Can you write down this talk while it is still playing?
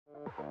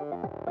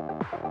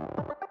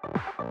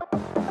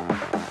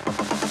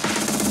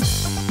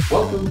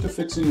Welcome to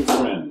Fixing with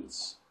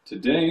Friends.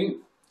 Today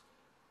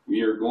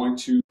we are going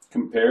to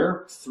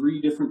compare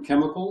 3 different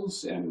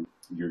chemicals, and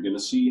you're going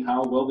to see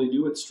how well they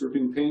do at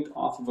stripping paint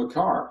off of a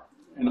car.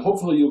 And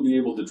hopefully you'll be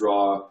able to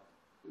draw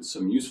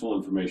some useful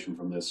information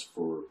from this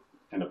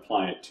and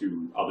apply it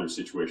to other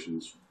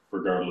situations,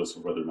 regardless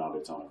of whether or not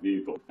it's on a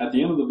vehicle. At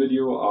the end of the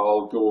video,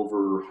 I'll go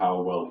over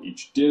how well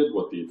each did,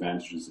 what the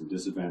advantages and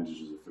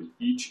disadvantages of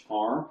each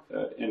are,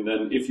 and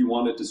then if you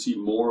wanted to see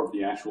more of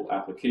the actual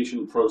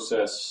application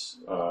process,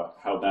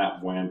 how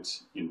that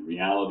went in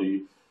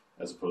reality,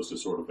 as opposed to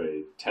sort of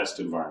a test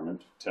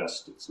environment.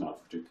 It's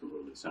not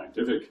particularly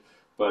scientific,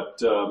 but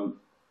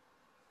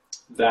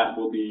that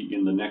will be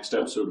in the next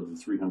episode of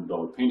the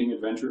 $300 Painting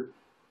Adventure.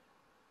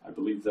 I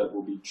believe that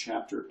will be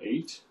Chapter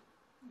 8.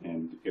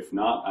 And if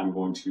not, I'm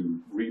going to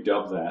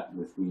redub that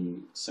with me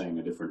saying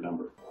a different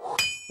number.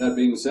 That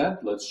being said,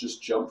 let's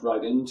just jump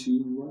right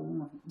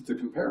into the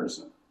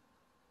comparison.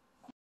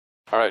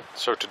 Alright,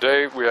 so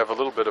today we have a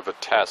little bit of a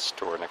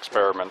test or an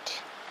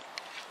experiment.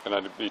 I'm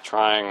going to be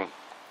trying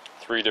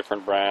 3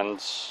 different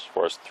brands,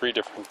 or 3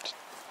 different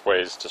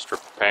ways to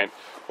strip the paint.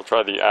 We'll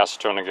try the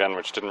acetone again,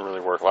 which didn't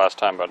really work last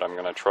time, but I'm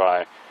going to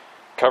try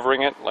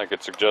covering it like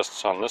it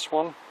suggests on this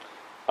one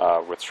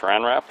with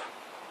saran wrap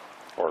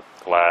or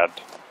Glad.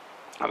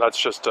 And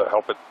that's just to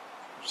help it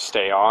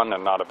stay on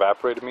and not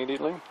evaporate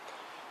immediately.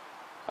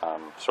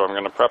 So I'm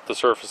going to prep the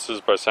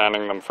surfaces by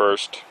sanding them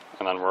first,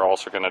 and then we're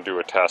also going to do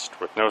a test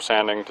with no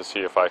sanding to see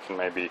if I can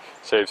maybe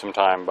save some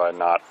time by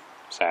not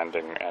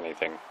sanding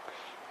anything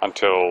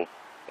until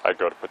I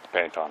go to put the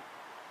paint on.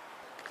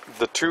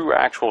 The 2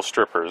 actual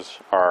strippers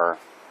are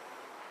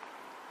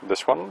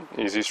this one,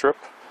 Easy Strip,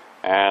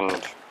 and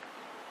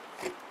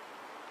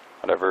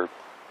whatever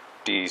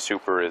D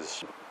Super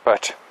is.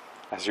 But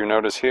as you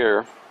notice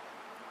here,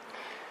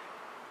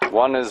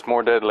 one is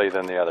more deadly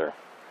than the other.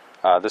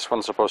 This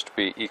one's supposed to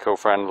be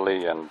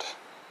eco-friendly and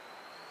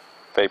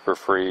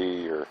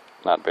vapor-free, or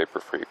not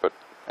vapor-free, but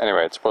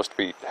anyway, it's supposed to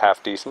be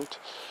half decent.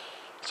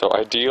 So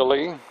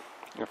ideally,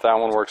 if that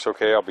one works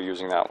okay, I'll be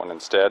using that one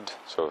instead,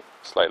 so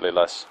slightly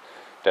less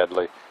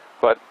deadly.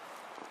 But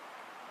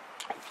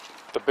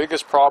the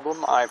biggest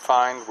problem I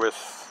find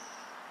with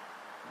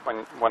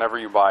whenever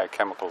you buy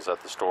chemicals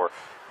at the store,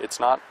 it's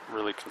not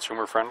really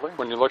consumer friendly.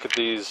 When you look at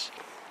these,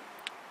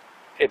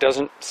 it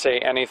doesn't say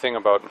anything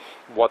about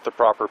what the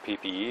proper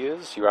PPE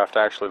is. You have to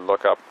actually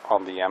look up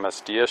on the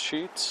MSDS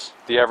sheets.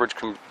 The average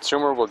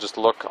consumer will just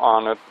look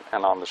on it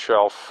and on the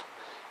shelf,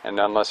 and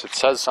unless it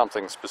says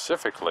something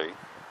specifically,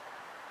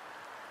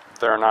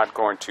 they're not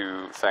going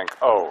to think,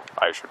 oh,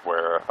 I should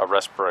wear a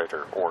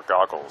respirator or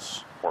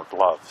goggles or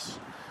gloves.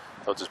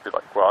 They'll just be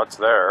like, well, it's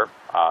there,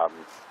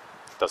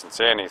 doesn't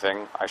say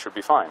anything, I should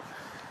be fine.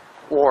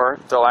 Or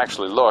they'll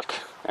actually look,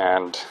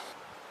 and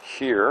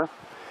here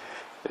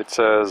it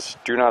says,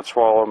 do not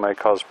swallow, may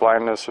cause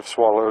blindness if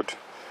swallowed,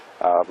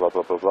 blah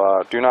blah blah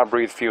blah, do not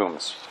breathe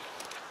fumes.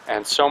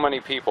 And so many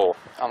people,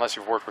 unless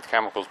you've worked with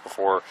chemicals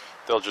before,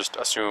 they'll just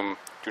assume,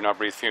 do not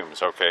breathe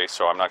fumes. Okay,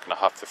 so I'm not going to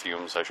huff the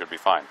fumes, I should be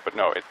fine. But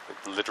no, it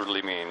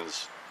literally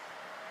means,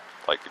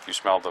 like, if you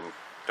smell them,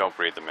 don't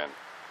breathe them in.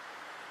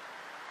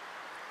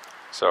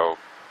 So,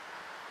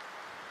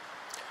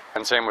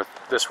 and same with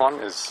this one,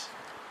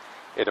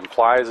 it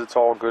implies it's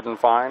all good and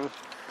fine,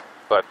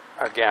 but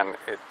again,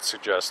 it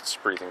suggests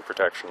breathing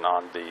protection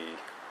on the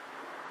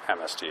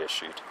MSDS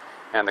sheet.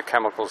 And the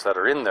chemicals that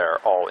are in there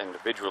all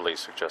individually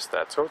suggest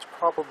that, so it's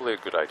probably a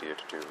good idea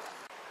to do.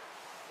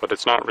 But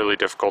it's not really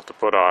difficult to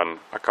put on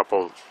a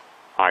couple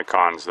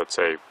icons that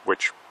say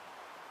which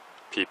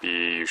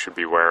PPE you should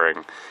be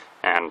wearing,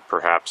 and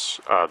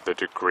perhaps the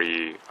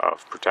degree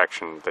of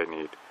protection they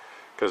need,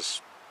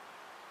 because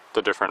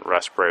the different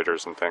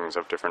respirators and things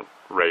have different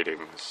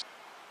ratings.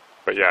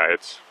 But yeah,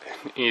 it's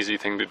an easy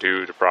thing to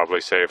do to probably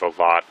save a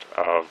lot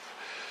of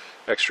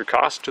extra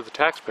cost to the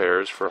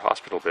taxpayers for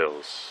hospital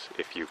bills,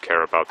 if you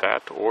care about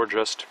that, or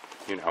just,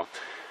 you know,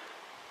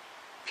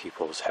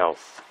 people's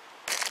health.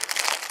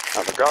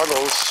 Now the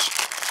goggles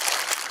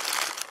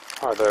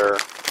are there,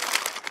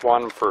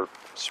 1 for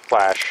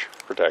splash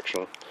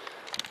protection,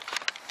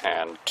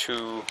 and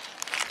 2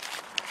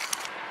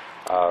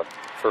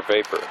 for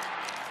vapor,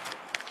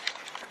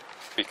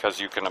 because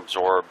you can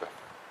absorb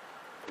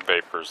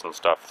vapors and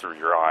stuff through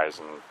your eyes,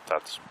 and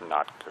that's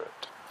not good.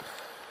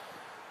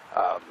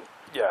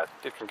 Yeah,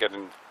 it can get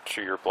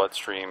into your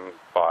bloodstream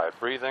by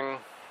breathing,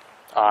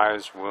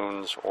 eyes,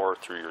 wounds, or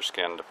through your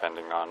skin,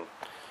 depending on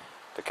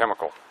the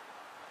chemical.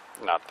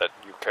 Not that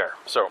you care.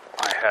 So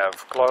I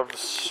have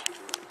gloves.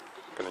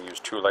 I'm going to use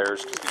 2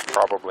 layers because these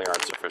probably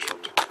aren't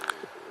sufficient,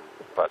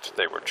 but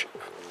they were cheap.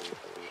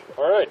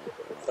 Alright,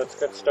 let's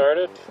get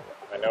started.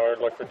 I know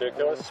it looked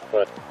ridiculous,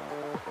 but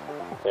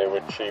they were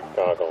cheap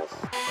goggles.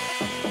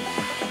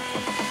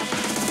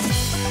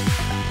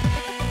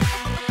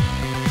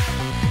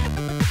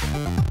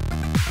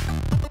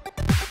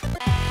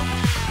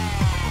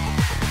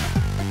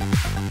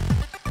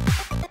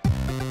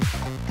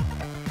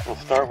 We'll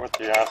start with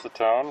the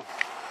acetone,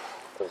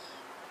 because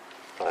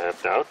if I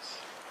have doubts.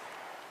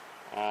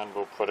 And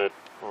we'll put it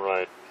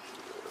right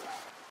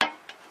here.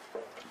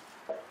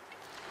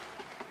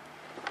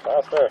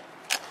 Faster!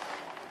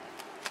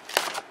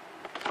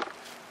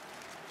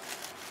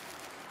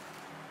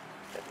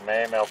 It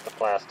may melt the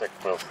plastic,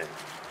 we'll see.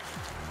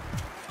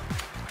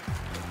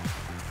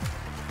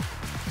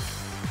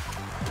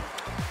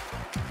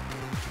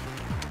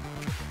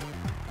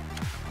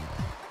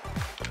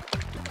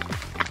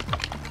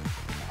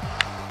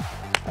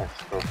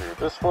 Next we'll do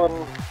this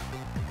one.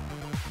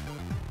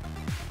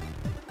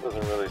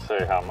 Doesn't really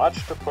say how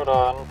much to put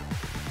on,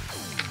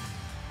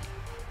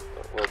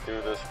 but we'll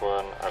do this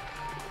one up here.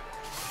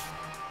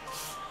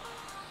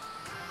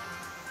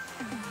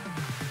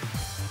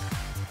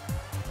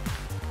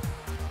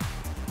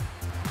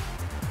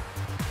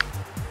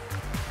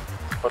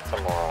 Put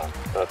some more on.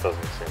 That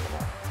doesn't seem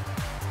enough.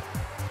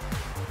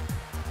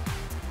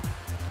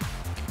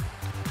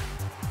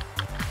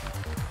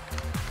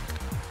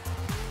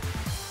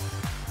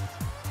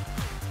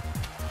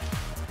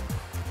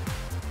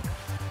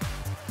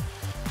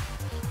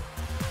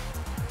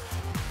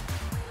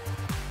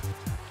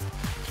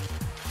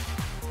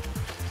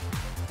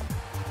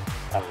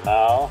 And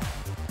now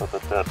for the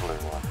deadly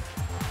one.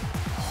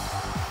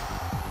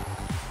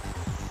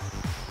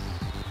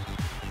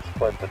 It's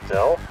quite the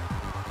gel.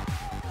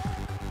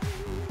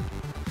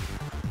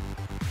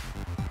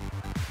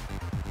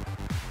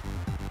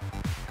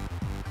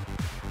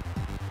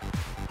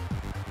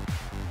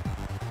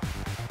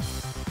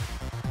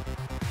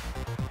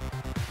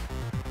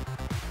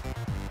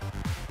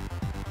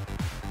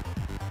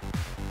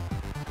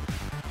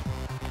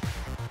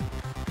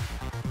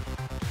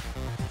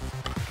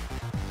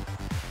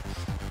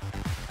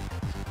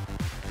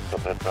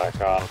 Put that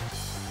back on.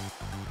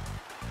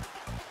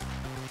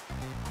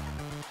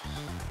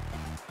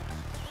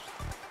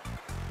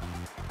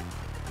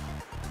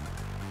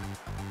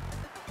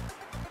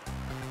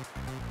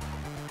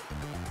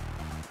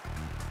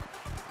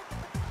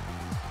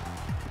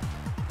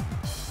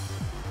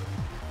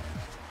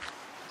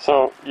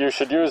 So you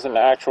should use an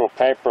actual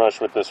paintbrush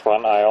with this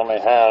one. I only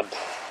had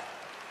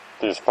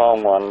these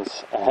foam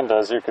ones, and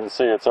as you can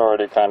see, it's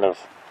already kind of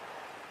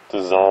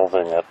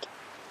dissolving it.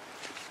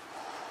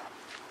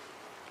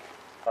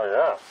 Oh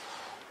yeah.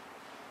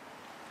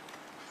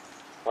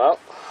 Well,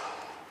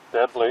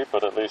 deadly,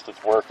 but at least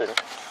it's working.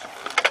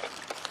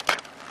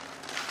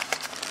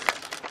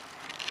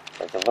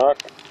 Take a look.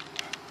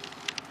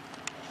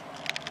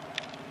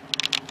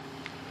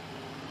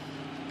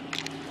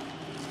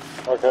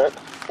 Okay,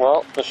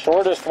 well, the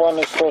shortest one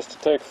is supposed to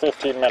take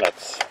 15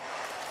 minutes.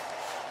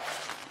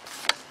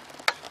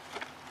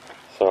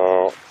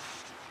 So,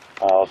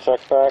 I'll check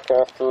back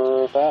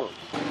after then.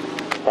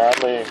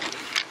 Apparently,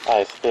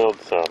 I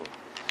spilled some.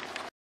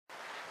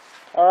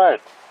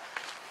 Alright,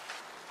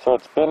 so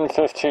it's been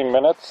 15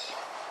 minutes.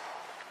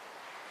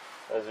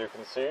 As you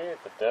can see,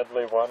 the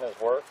deadly one has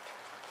worked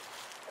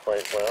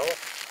quite well.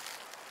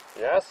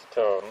 The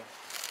acetone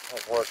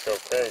has worked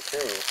okay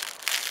too,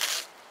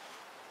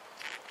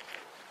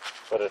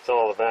 but it's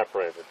all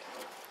evaporated.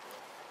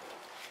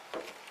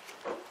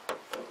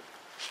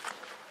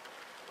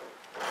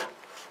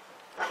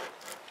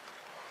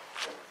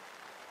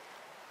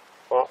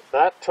 Well,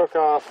 that took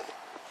off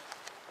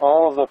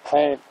all of the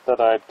paint that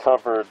I'd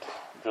covered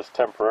just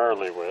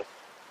temporarily with.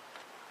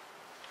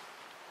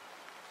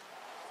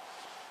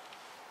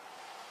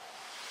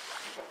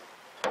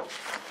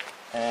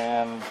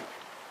 And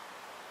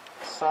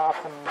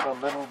softened a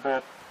little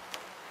bit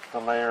the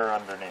layer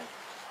underneath.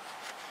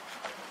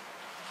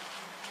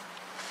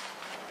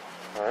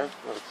 Alright,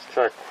 let's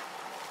check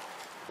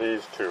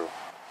these two.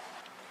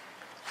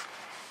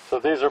 So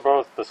these are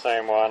both the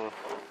same one.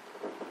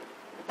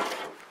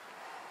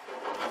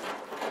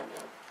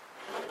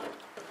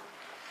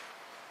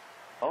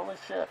 Holy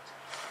shit.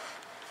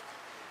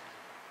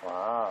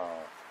 Wow.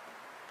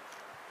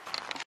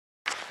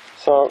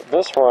 So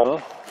this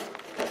one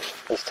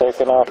is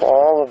taking off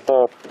all of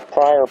the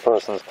prior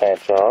person's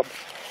paint job.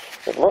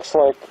 It looks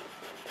like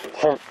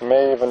there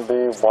may even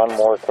be one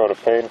more coat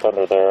of paint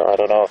under there. I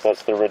don't know if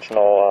that's the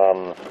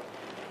original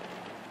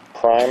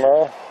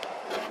primer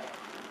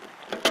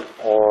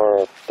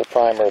or the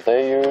primer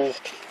they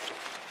used,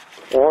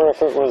 or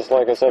if it was,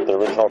 like I said, the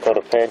original coat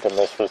of paint and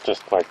this was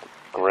just like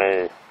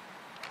gray,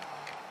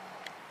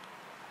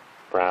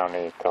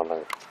 browny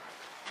color.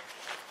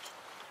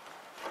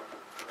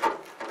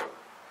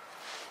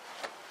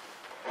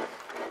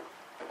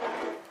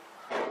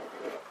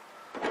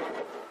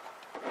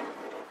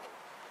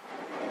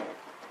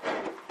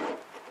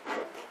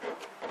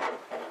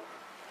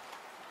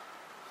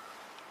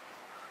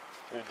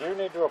 You do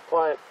need to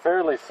apply it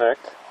fairly thick,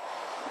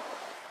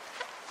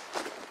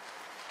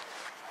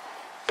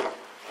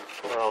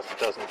 or else it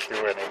doesn't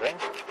do anything.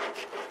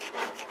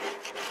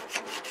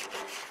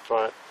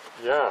 But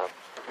yeah,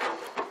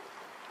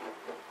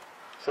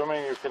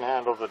 assuming you can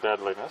handle the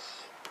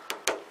deadliness,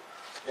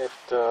 it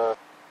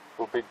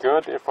will be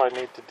good if I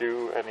need to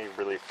do any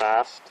really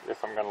fast,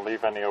 if I'm going to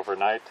leave any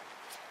overnight.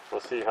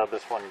 We'll see how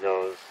this one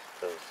goes,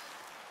 because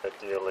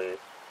ideally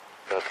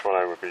that's what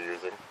I would be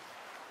using.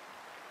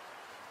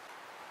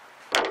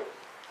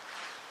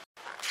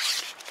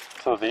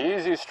 So the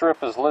easy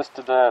strip is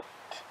listed at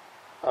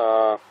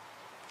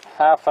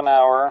half an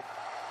hour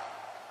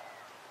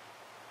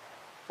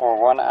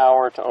or 1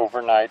 hour to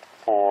overnight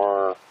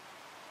for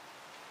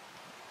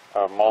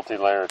a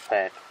multi-layered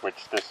paint,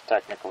 which this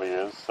technically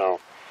is. So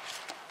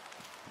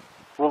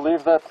we'll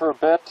leave that for a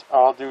bit.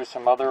 I'll do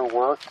some other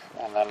work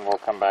and then we'll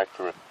come back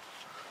to it.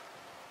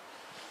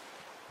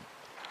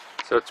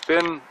 So it's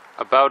been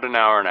about an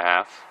hour and a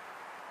half.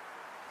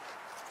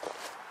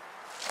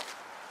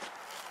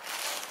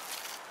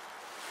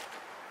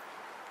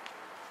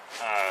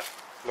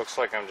 Looks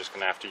like I'm just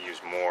going to have to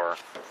use more.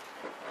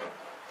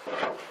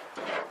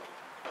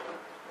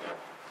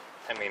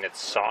 I mean,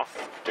 it's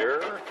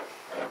softer,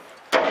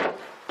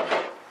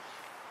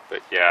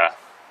 but yeah,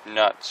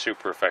 not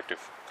super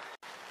effective.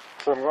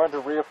 So I'm going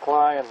to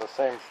reapply in the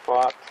same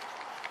spot,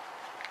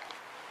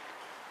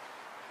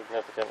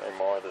 significantly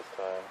more this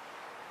time.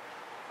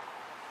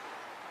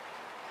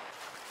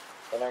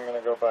 Then I'm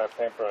going to go buy a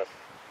paintbrush.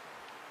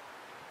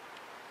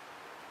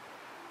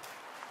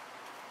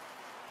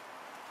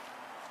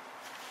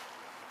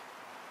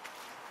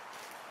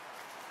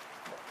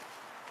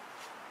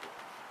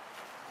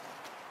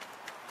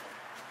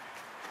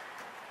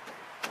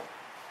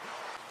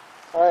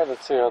 Alright,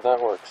 let's see how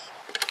that works.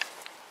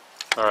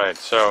 Alright,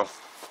 so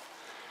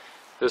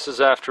this is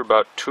after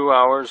about 2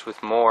 hours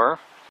with more.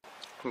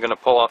 I'm going to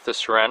pull off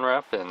this saran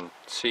wrap and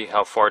see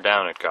how far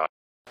down it got.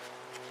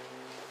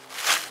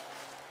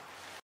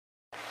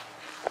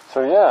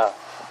 So yeah,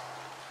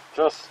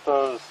 just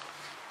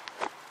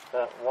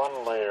that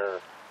one layer,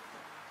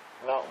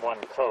 not one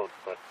coat,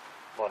 but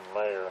one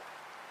layer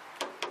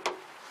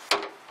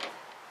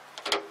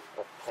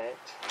of paint.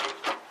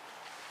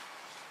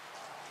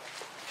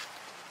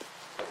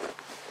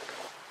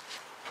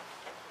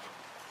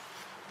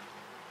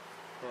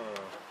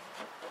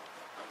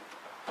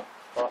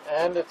 Well,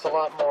 and it's a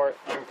lot more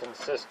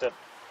inconsistent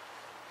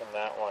than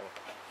that one.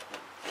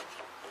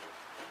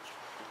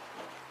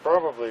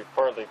 Probably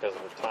partly because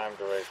of the time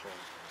duration.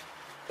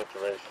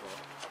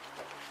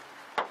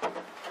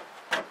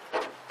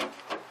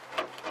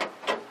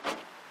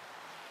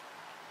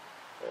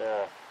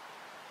 Yeah,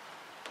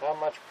 not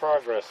much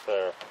progress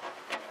there.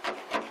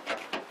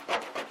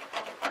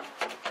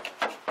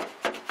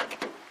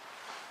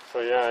 So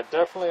yeah, it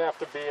definitely have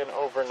to be an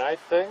overnight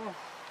thing.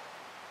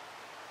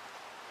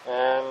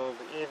 And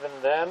even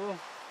then,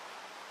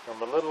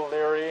 I'm a little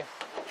leery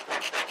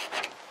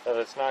that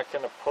it's not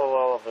going to pull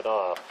all of it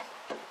off.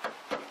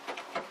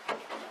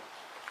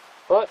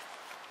 But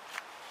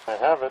I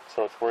have it,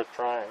 so it's worth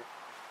trying.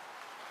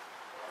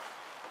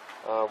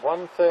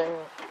 One thing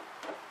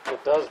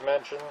it does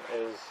mention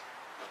is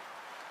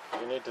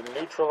you need to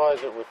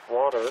neutralize it with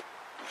water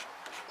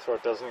so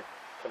it doesn't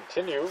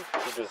continue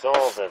to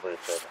dissolve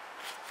everything.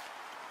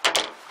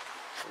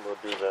 We'll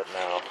do that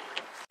now.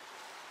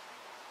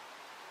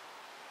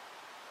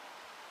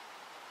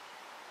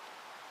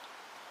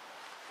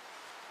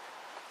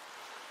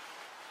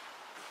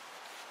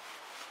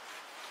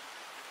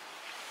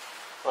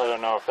 I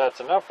don't know if that's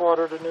enough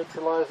water to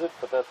neutralize it,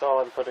 but that's all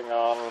I'm putting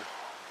on.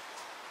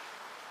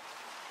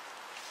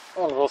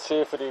 And we'll see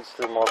if it eats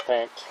through more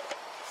paint,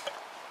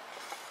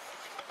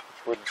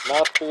 which would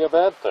not be a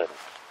bad thing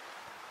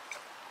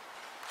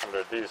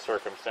under these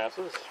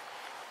circumstances.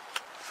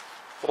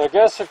 But I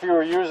guess if you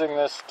were using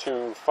this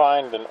to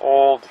find an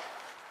old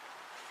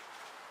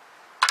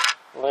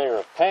layer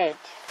of paint,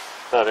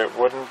 that it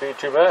wouldn't be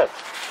too bad.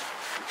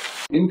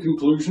 In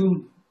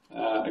conclusion,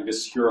 I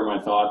guess here are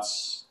my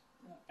thoughts.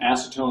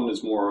 Acetone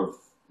is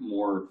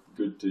more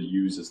good to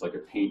use as like a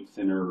paint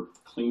thinner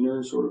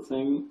cleaner sort of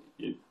thing.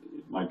 It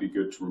might be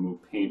good to remove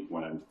paint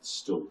when it's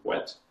still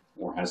wet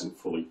or hasn't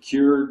fully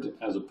cured,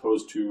 as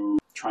opposed to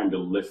trying to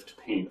lift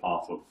paint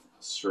off of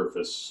a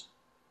surface.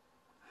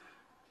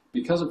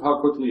 Because of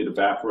how quickly it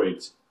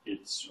evaporates,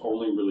 it's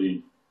only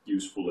really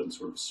useful in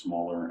sort of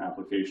smaller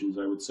applications,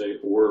 I would say,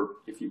 or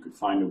if you could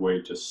find a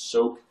way to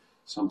soak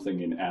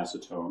something in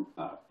acetone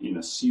in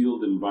a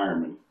sealed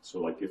environment. So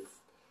like if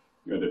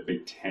you had a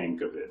big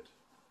tank of it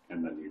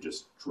and then you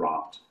just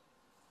dropped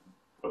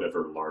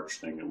whatever large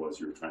thing it was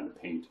you were trying to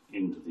paint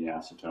into the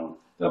acetone,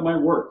 that might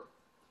work.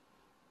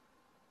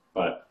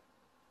 But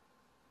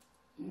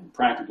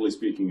practically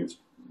speaking, it's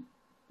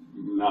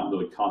not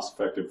really cost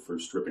effective for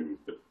stripping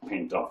the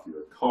paint off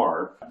your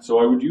car. So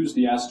I would use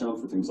the acetone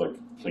for things like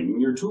cleaning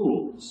your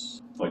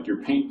tools, like your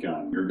paint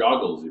gun, your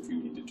goggles if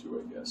you needed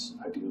to, I guess,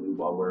 ideally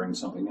while wearing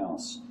something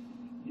else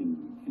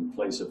in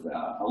place of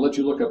that. I'll let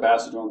you look up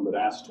acetone, but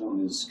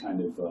acetone is kind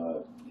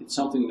of, it's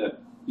something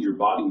that your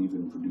body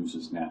even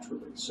produces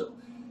naturally. So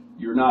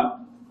you're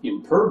not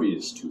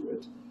impervious to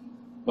it,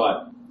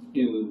 but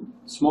in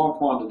small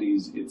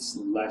quantities, it's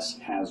less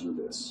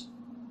hazardous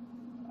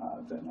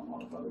than a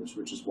lot of others,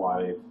 which is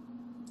why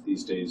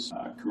these days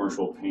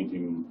commercial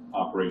painting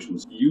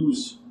operations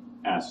use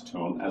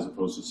acetone as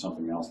opposed to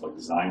something else like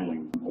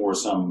xylene or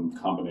some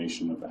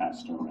combination of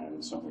acetone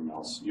and something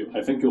else.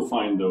 I think you'll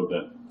find, though,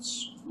 that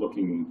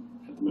looking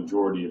at the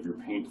majority of your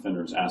paint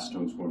thinners,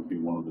 acetone is going to be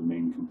one of the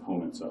main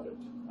components of it.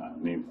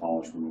 Nail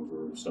polish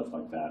remover, stuff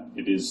like that.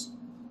 It is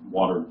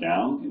watered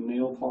down in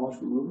nail polish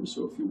remover,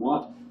 so if you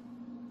want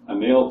a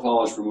nail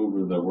polish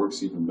remover that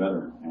works even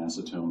better,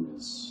 acetone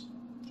is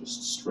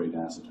just straight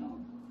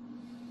acetone.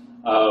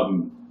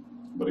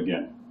 But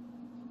again,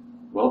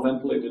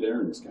 well-ventilated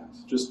areas,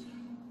 guys. Just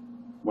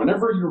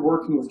whenever you're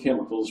working with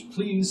chemicals,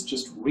 please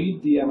just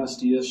read the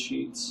MSDS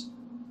sheets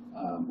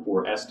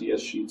or SDS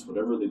sheets,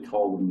 whatever they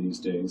call them these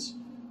days,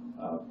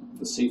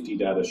 the safety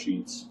data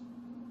sheets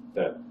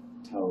that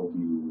tell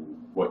you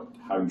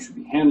how you should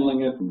be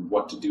handling it and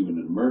what to do in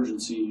an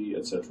emergency,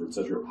 etc.,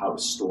 how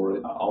to store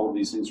it. All of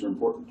these things are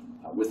important.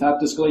 With that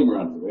disclaimer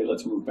out of the way,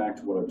 let's move back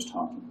to what I was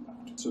talking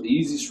about. So the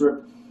Easy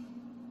Strip,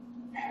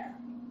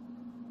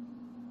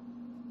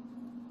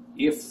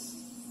 if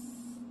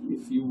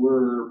you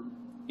were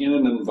in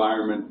an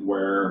environment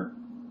where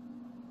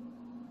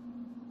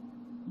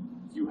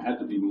you had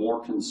to be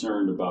more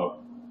concerned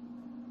about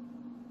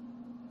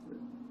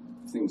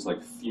things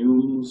like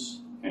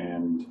fumes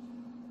and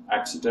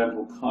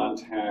accidental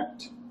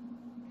contact,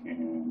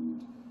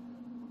 and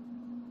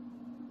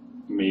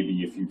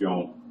maybe if you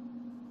don't,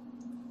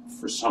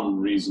 for some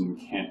reason,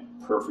 can't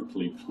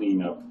perfectly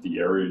clean up the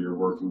area you're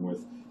working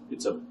with,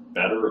 it's a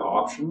better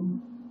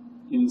option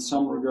in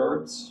some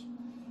regards.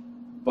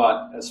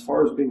 But as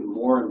far as being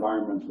more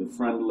environmentally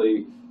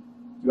friendly,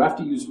 you have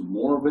to use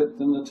more of it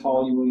than the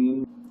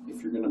toluene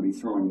if you're going to be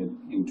throwing it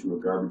into a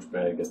garbage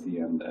bag at the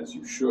end, as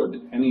you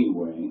should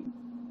anyway,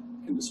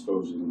 and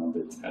disposing of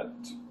it at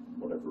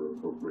whatever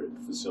appropriate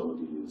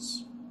facility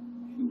is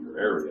in your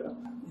area.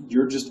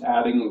 You're just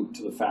adding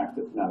to the fact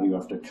that now you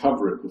have to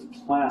cover it with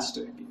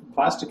plastic.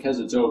 Plastic has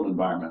its own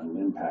environmental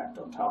impact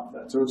on top of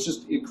that. So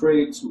it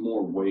creates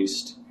more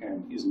waste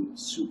and isn't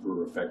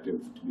super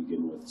effective to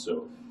begin with.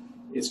 So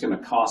it's going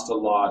to cost a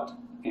lot,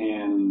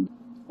 and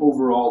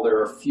overall there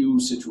are a few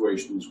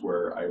situations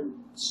where I would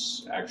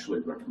actually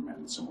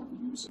recommend someone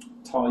use it.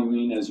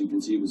 Toluene, as you can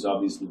see, was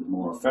obviously the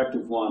more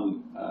effective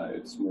one.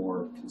 It's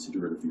more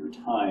considerate of your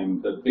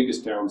time. The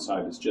biggest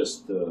downside is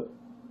just the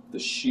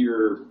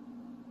sheer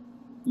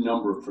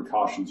number of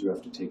precautions you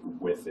have to take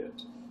with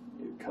it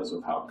because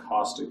of how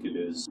caustic it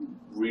is.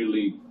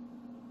 Really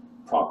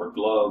proper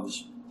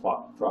gloves,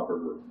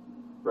 proper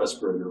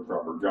respirator,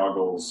 proper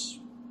goggles,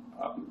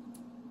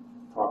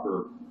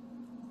 proper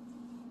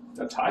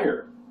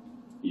attire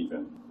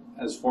even.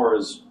 As far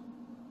as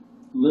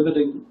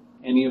limiting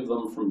any of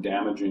them from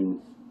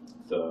damaging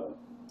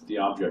the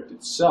object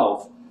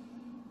itself,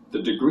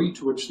 the degree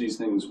to which these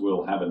things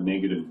will have a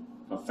negative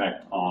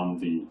effect on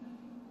the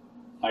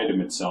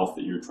item itself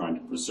that you're trying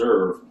to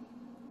preserve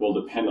will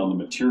depend on the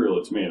material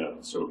it's made out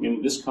of. So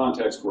in this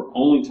context, we're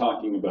only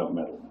talking about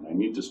metal, and I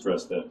need to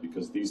stress that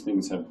because these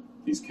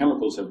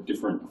chemicals have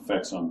different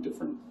effects on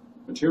different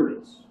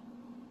materials.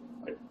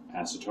 Like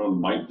acetone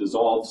might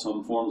dissolve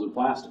some forms of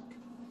plastic,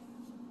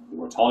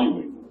 or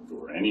toluene would,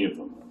 or any of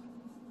them would,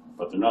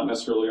 but they're not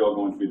necessarily all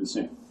going to be the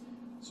same.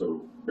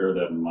 So bear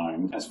that in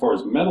mind. As far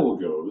as metal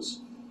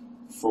goes,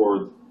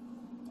 for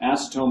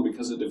acetone,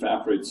 because it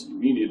evaporates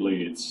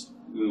immediately, it's,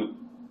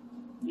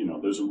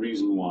 there's a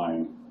reason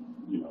why,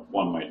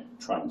 one might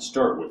try and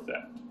start with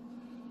that.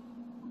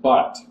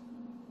 But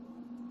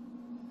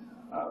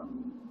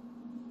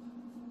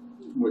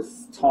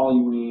with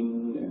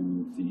toluene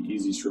and the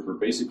Easy Stripper,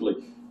 basically,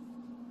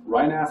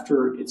 right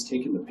after it's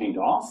taken the paint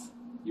off,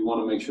 you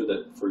want to make sure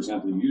that, for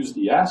example, you use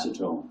the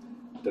acetone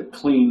to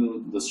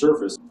clean the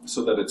surface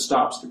so that it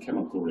stops the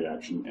chemical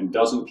reaction and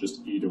doesn't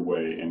just eat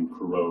away and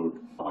corrode.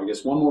 I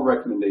guess one more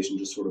recommendation,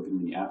 just sort of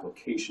in the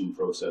application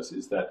process,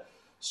 is that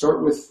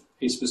start with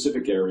a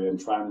specific area and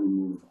try and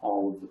remove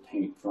all of the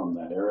paint from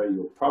that area.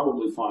 You'll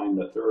probably find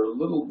that there are a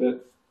little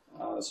bit,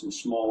 some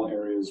small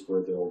areas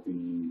where there'll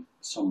be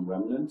some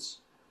remnants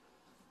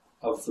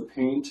of the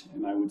paint,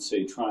 and I would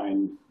say try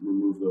and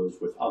remove those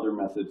with other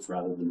methods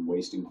rather than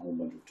wasting a whole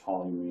bunch of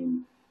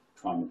toluene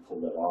trying to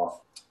pull that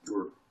off.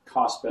 Your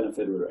cost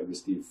benefit, or I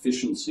guess the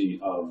efficiency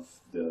of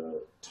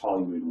the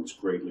toluene, was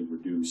greatly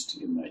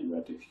reduced in that you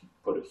had to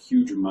put a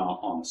huge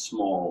amount on a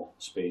small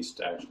space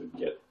to actually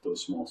get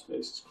those small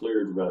spaces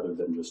cleared, rather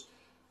than just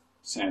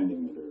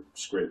sanding it or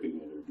scraping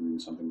it or doing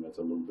something that's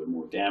a little bit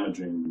more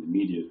damaging and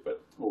immediate,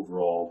 but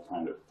overall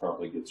kind of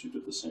probably gets you to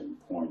the same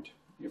point,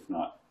 if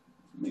not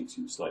makes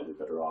you slightly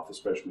better off,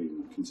 especially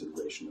in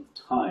consideration of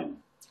time.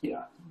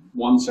 Yeah,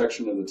 one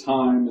section at a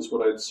time is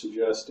what I'd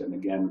suggest, and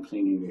again,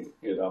 cleaning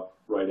it up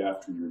right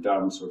after you're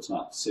done so it's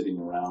not sitting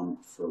around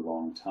for a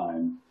long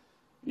time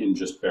in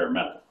just bare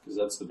metal, because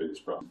that's the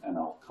biggest problem. And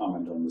I'll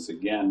comment on this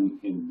again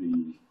in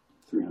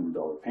the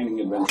 $300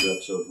 Painting Adventure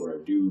episode where I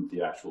do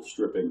the actual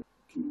stripping.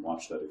 You can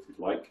watch that if you'd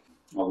like.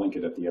 I'll link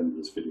it at the end of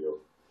this video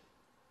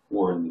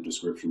or in the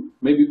description.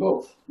 Maybe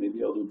both.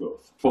 Maybe I'll do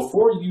both.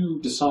 Before you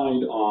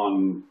decide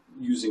on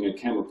using a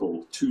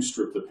chemical to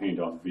strip the paint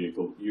off the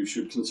vehicle, you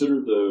should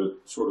consider the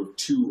sort of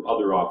two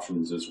other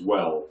options as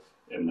well,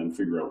 and then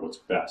figure out what's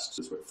best.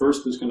 This way.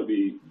 First is going to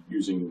be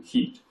using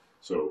heat.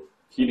 So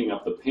heating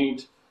up the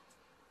paint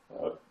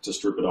to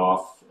strip it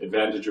off.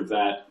 Advantage of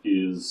that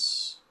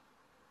is,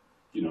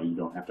 you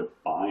don't have to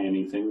buy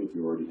anything. If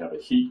you already have a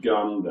heat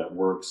gun, that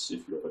works.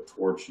 If you have a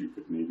torch, you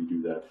could maybe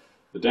do that.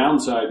 The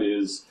downside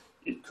is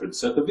it could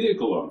set the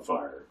vehicle on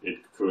fire. It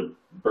could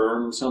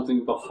burn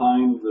something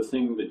behind the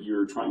thing that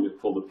you're trying to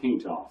pull the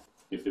paint off.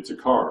 If it's a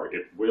car,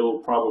 it will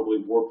probably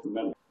warp the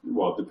metal.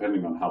 Well,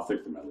 depending on how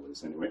thick the metal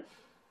is anyway.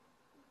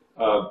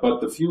 But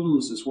the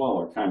fumes as well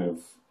are kind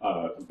of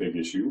a big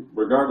issue.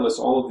 Regardless,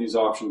 all of these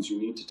options, you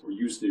need to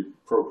use the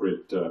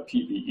appropriate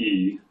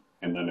PPE,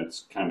 and then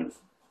it's kind of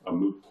a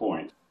moot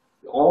point.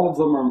 All of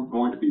them are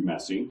going to be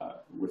messy.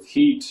 With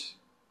heat,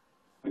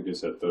 like I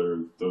said, there are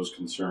those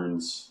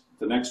concerns.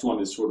 The next one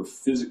is sort of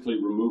physically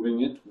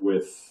removing it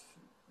with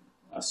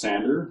a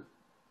sander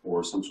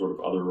or some sort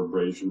of other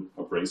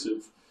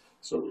abrasive.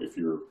 So if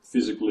you're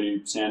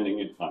physically sanding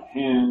it by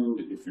hand,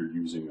 if you're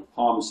using a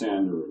palm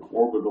sander or an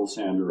orbital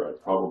sander,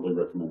 I'd probably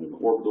recommend an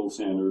orbital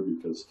sander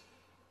because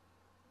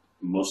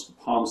most of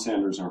the palm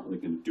sanders aren't really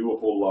going to do a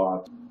whole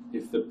lot.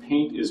 If the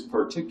paint is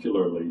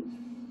particularly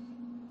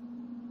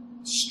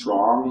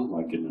strong,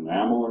 like an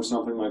enamel or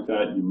something like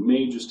that, you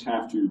may just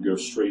have to go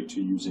straight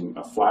to using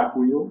a flat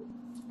wheel,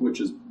 which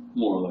is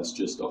more or less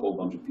just a whole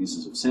bunch of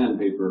pieces of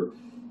sandpaper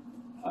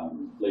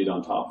laid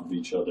on top of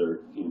each other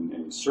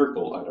in a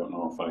circle. I don't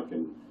know if I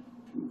can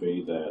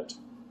convey that.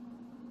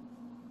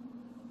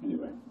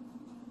 Anyway,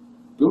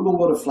 Google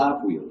what a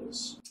flat wheel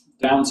is.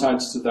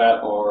 Downsides to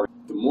that are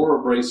the more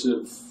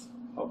abrasive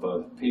of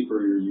a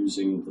paper you're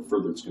using, the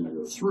further it's going to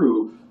go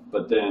through,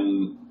 but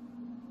then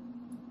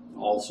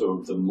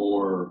also the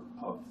more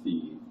of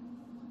the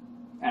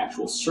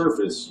actual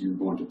surface you're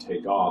going to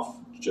take off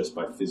just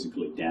by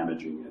physically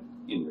damaging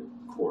it in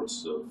the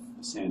course of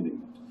sanding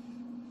it.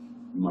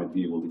 You might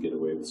be able to get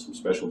away with some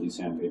specialty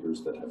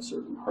sandpapers that have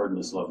certain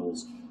hardness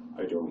levels.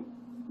 I don't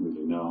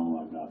really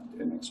know. I'm not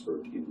an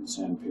expert in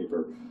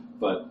sandpaper,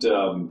 but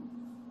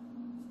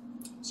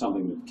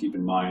something to keep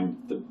in mind.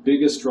 The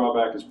biggest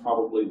drawback is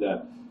probably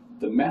that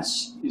the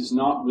mess is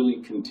not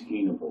really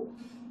containable.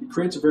 It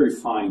creates a very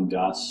fine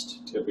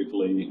dust,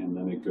 typically, and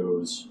then it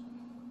goes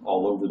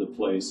all over the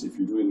place. If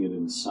you're doing it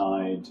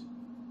inside,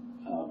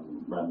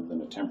 rather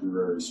than a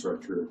temporary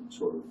structure,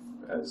 sort of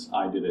as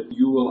I did it,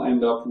 you will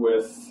end up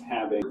with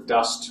having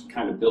dust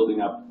kind of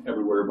building up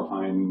everywhere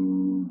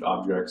behind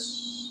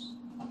objects,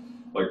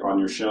 like on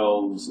your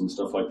shelves and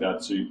stuff like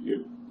that. So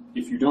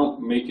if you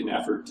don't make an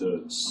effort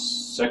to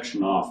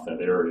section off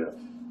that area,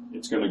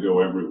 it's going to go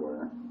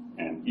everywhere.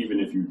 And even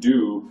if you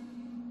do,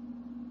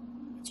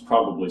 it's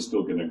probably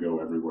still going to go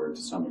everywhere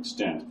to some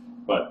extent.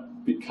 But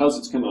because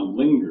it's going to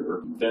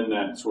linger, then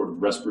that sort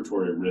of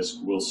respiratory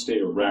risk will stay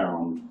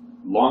around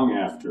long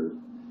after,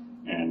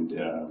 and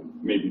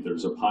maybe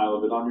there's a pile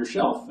of it on your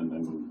shelf, and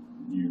then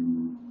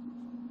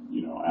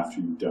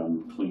after you've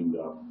done cleaned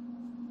up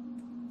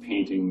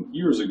painting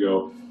years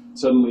ago,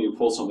 suddenly you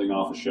pull something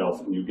off a shelf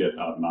and you get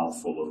a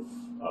mouthful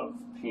of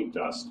paint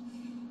dust.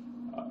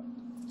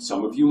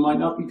 Some of you might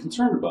not be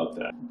concerned about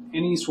that.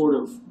 Any sort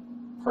of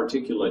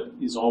particulate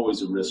is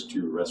always a risk to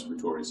your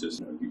respiratory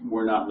system.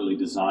 We're not really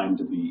designed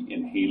to be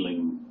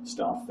inhaling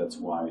stuff. That's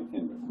why,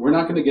 anyway, we're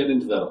not going to get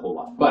into that a whole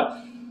lot.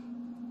 But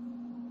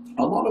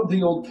a lot of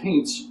the old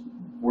paints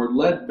were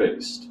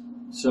lead-based.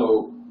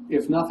 So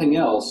if nothing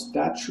else,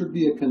 that should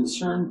be a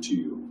concern to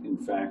you. In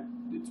fact,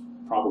 it's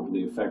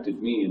probably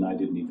affected me and I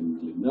didn't even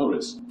really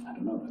notice. I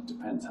don't know, that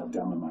depends. How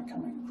dumb am I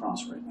coming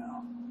across right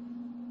now?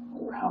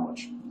 Or how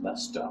much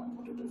less dumb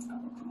would it have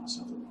come across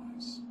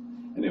otherwise?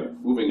 Anyway,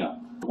 moving on.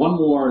 One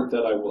more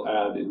that I will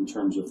add in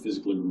terms of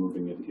physically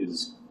removing it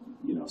is,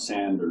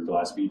 sand or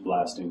glass bead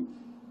blasting.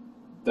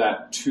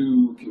 That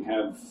too can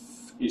have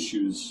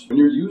issues. When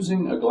you're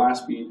using a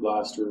glass bead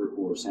blaster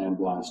or sand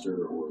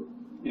blaster or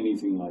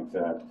anything like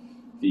that,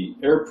 the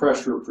air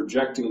pressure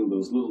projecting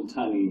those little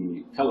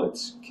tiny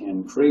pellets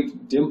can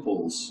create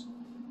dimples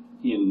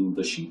in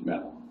the sheet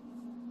metal.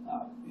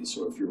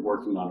 So if you're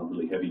working on a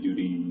really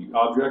heavy-duty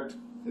object,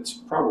 it's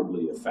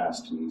probably a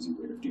fast and easy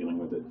way of dealing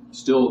with it.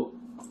 Still,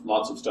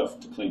 lots of stuff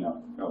to clean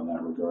up in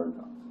that regard.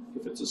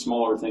 If it's a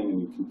smaller thing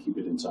and you can keep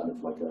it inside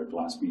of like a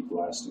glass bead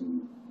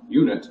blasting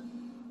unit,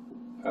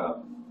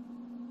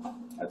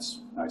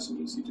 that's nice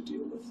and easy to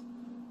deal with,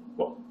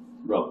 well,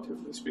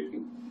 relatively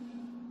speaking.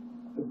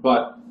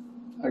 But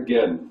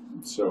again,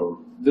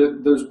 so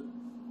there's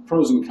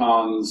pros and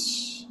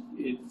cons.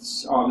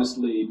 It's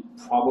honestly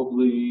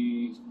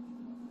probably,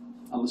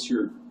 unless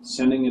you're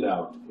sending it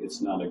out,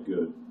 it's not a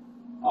good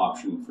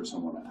option for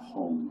someone at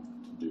home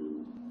to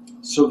do.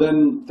 So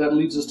then that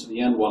leads us to the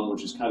end one,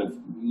 which is kind of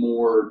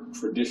more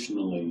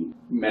traditionally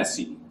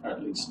messy, or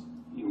at least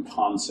in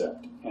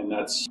concept, and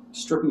that's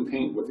stripping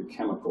paint with a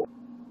chemical.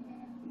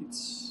 It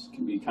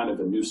can be kind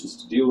of a nuisance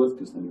to deal with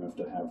because then you have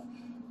to have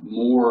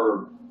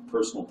more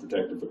personal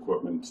protective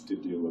equipment to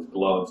deal with: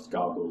 gloves,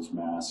 goggles,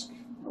 mask,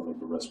 or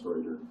like a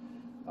respirator,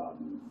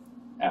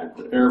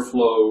 adequate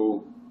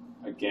airflow,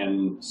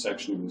 again,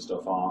 sectioning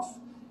stuff off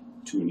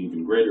to an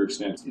even greater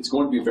extent. It's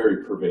going to be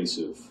very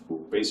pervasive.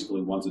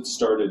 Basically, once it's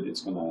started,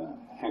 it's going to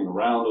hang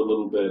around a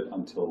little bit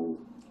until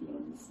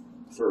you've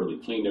thoroughly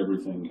cleaned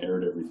everything,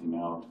 aired everything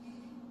out.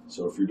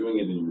 So if you're doing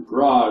it in your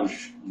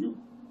garage, you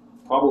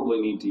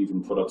probably need to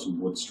even put up some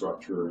wood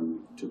structure and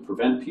to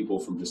prevent people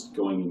from just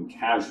going in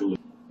casually.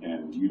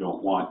 And you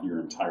don't want your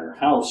entire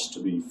house to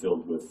be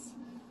filled with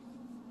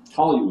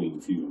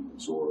toluene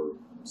fumes or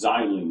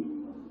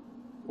xylene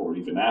or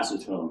even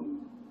acetone,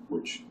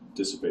 which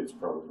dissipates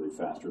probably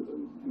faster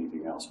than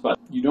anything else. But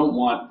you don't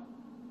want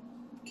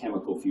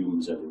chemical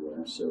fumes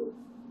everywhere, so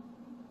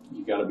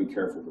you got to be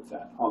careful with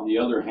that. On the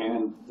other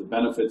hand, the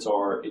benefits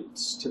are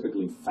it's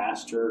typically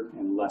faster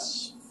and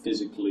less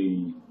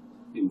physically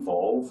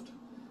involved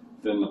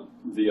than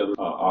the other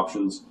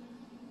options.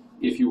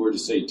 If you were to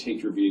say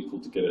take your vehicle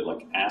to get it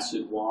like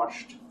acid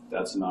washed,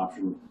 that's an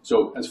option.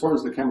 So as far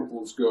as the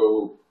chemicals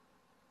go,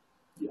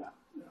 yeah,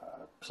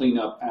 clean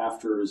up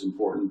after is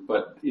important,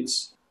 but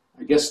it's,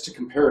 I guess to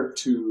compare it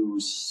to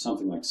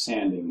something like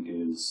sanding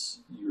is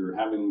you're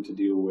having to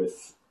deal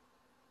with,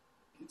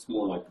 it's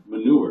more like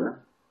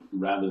manure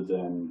rather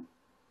than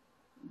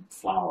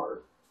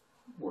flour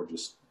or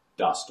just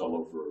dust all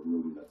over a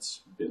room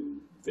that's been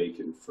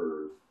vacant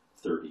for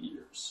 30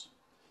 years.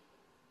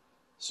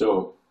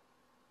 So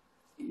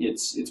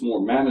it's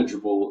more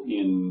manageable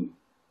in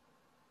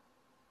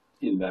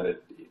that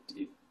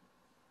it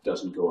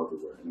doesn't go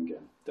everywhere. And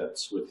again,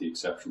 that's with the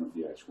exception of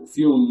the actual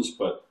fumes,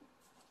 but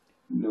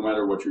no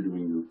matter what you're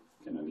doing,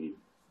 you're going to need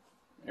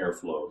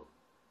airflow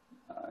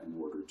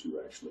in order to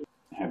actually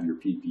have your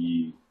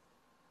PPE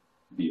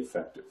be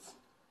effective.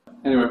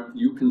 Anyway,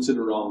 you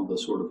consider all the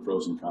sort of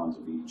pros and cons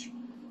of each.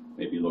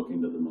 Maybe look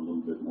into them a little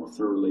bit more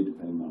thoroughly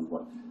depending on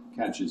what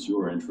catches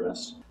your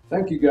interest.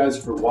 Thank you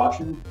guys for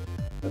watching.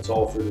 That's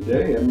all for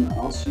today, and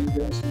I'll see you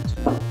guys next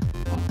time.